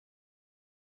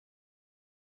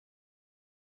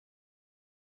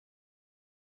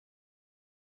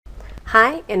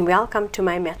Hi and welcome to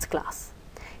my maths class.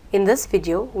 In this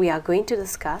video we are going to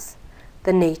discuss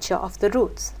the nature of the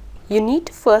roots. You need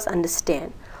to first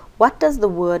understand what does the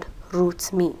word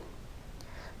roots mean.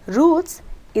 Roots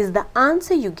is the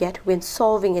answer you get when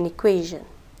solving an equation.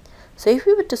 So if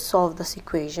we were to solve this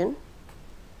equation,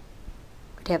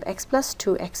 we'd have x plus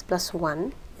 2, x plus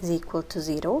 1 is equal to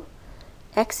 0,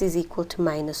 x is equal to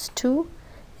minus 2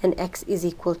 and x is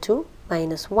equal to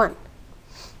minus 1.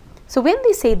 So when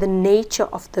they say the nature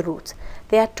of the roots,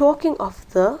 they are talking of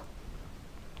the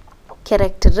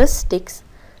characteristics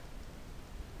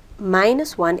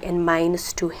minus 1 and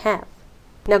minus 2 have.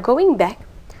 Now going back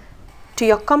to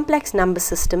your complex number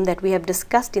system that we have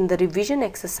discussed in the revision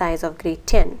exercise of grade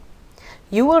 10,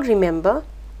 you will remember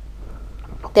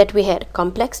that we had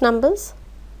complex numbers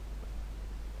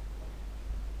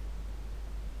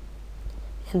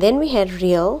and then we had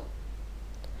real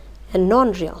and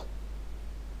non-real.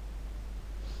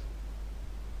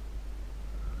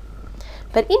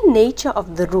 But in nature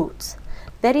of the roots,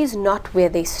 that is not where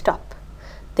they stop.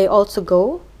 They also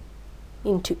go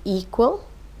into equal,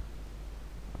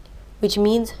 which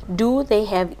means do they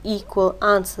have equal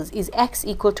answers? Is x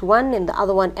equal to 1 and the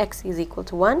other one x is equal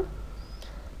to 1?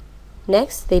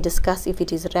 Next, they discuss if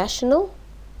it is rational.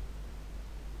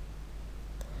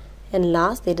 And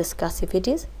last, they discuss if it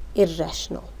is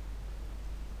irrational.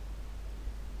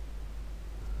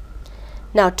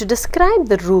 Now, to describe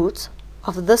the roots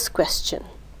of this question,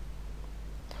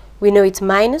 we know it's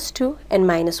minus 2 and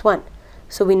minus 1,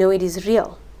 so we know it is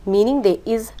real, meaning there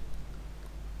is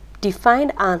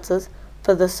defined answers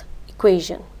for this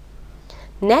equation.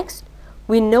 Next,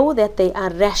 we know that they are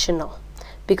rational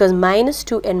because minus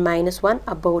 2 and minus 1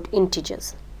 are both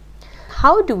integers.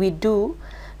 How do we do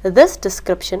this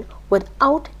description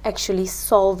without actually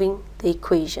solving the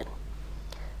equation?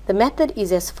 The method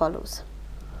is as follows.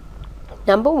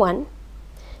 Number 1,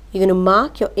 you're going to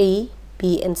mark your A,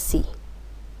 B and C.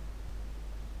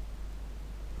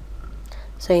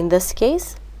 So in this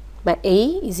case, my A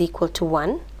is equal to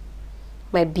 1,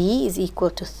 my B is equal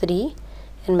to 3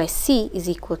 and my C is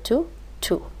equal to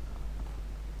 2.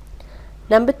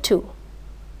 Number 2,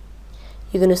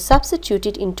 you're going to substitute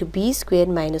it into B squared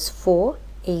minus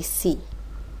 4AC.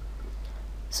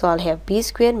 So I'll have B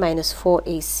squared minus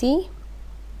 4AC,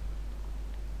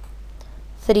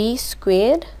 3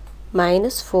 squared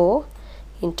minus 4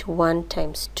 into 1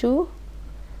 times 2.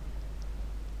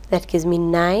 That gives me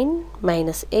 9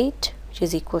 minus 8, which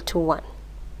is equal to 1.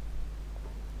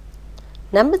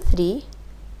 Number 3,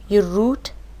 you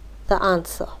root the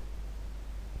answer.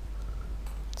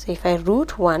 So if I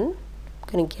root 1, I'm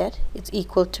going to get it's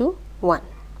equal to 1.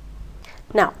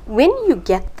 Now, when you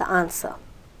get the answer,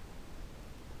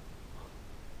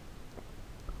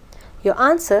 your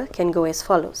answer can go as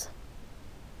follows.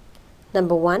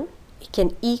 Number 1, it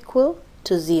can equal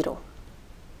to 0.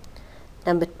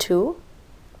 Number 2,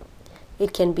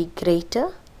 it can be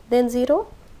greater than 0.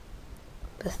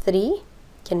 Number 3,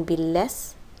 can be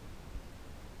less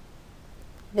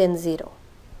than 0.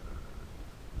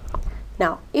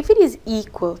 Now, if it is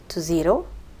equal to 0,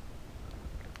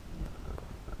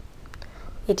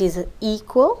 it is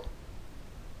equal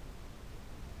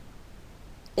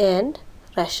and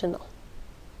rational.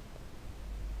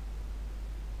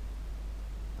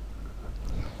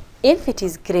 If it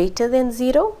is greater than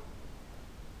 0,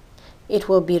 it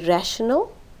will be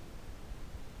rational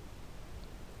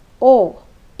or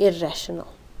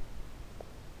irrational.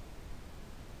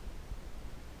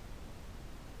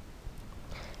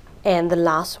 And the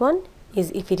last one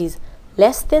is if it is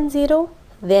less than 0,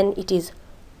 then it is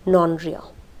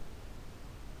non-real.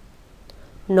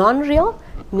 Non-real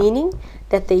meaning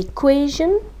that the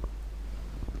equation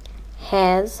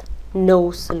has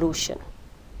no solution.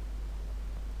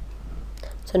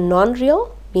 So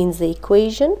non-real means the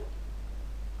equation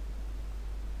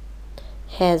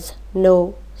has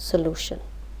no solution.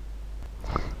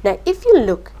 Now if you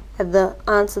look at the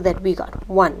answer that we got,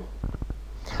 1.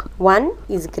 1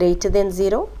 is greater than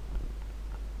 0,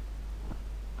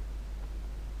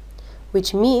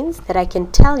 which means that I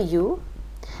can tell you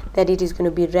that it is going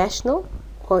to be rational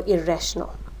or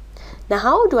irrational. Now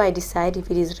how do I decide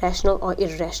if it is rational or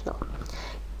irrational?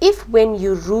 If when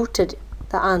you rooted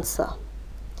the answer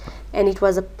and it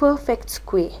was a perfect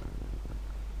square,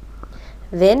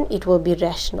 then it will be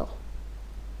rational.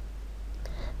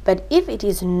 But if it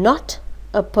is not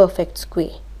a perfect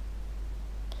square,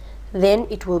 then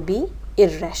it will be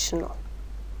irrational.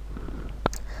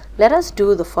 Let us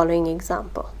do the following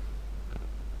example.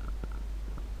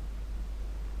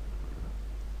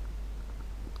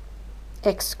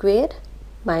 X squared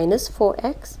minus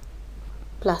 4x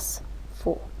plus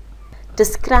 4.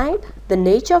 Describe the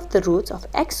nature of the roots of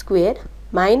x squared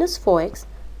minus 4x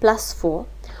plus 4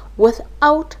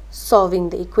 without solving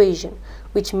the equation,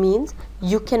 which means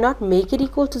you cannot make it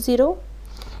equal to 0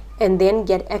 and then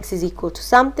get x is equal to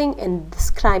something and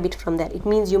describe it from that. It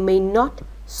means you may not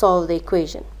solve the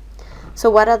equation. So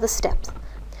what are the steps?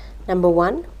 Number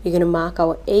 1, we're going to mark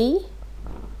our A,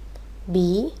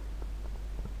 B,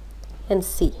 and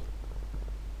C.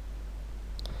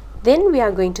 Then we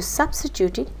are going to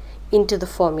substitute it into the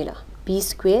formula b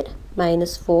squared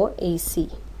minus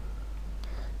 4ac.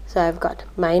 So I've got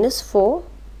minus 4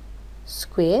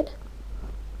 squared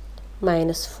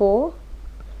minus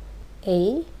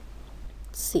 4ac.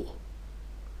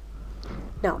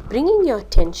 Now bringing your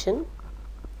attention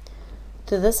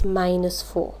to this minus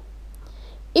 4.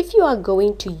 If you are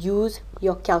going to use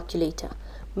your calculator,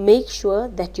 make sure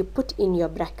that you put in your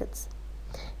brackets.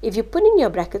 If you put in your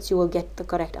brackets, you will get the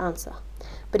correct answer.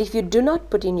 But if you do not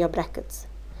put in your brackets,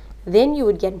 then you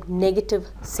would get negative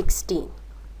 16.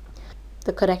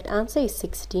 The correct answer is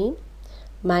 16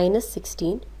 minus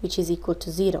 16, which is equal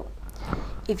to 0.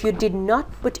 If you did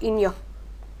not put in your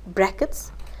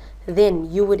brackets,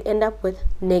 then you would end up with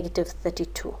negative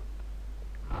 32.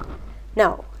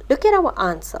 Now, look at our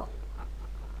answer.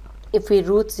 If we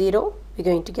root 0, we're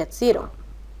going to get 0.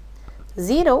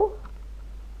 0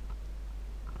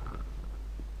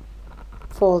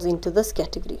 falls into this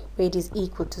category where it is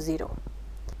equal to 0.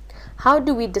 How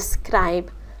do we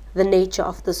describe the nature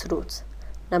of this roots?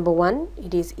 Number 1,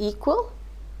 it is equal.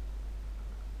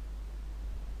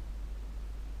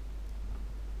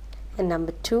 And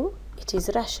number 2, it is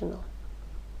rational.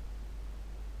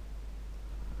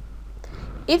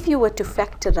 If you were to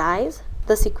factorize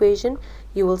this equation,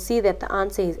 you will see that the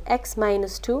answer is x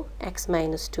minus 2,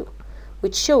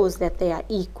 which shows that they are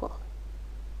equal.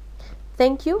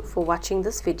 Thank you for watching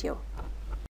this video.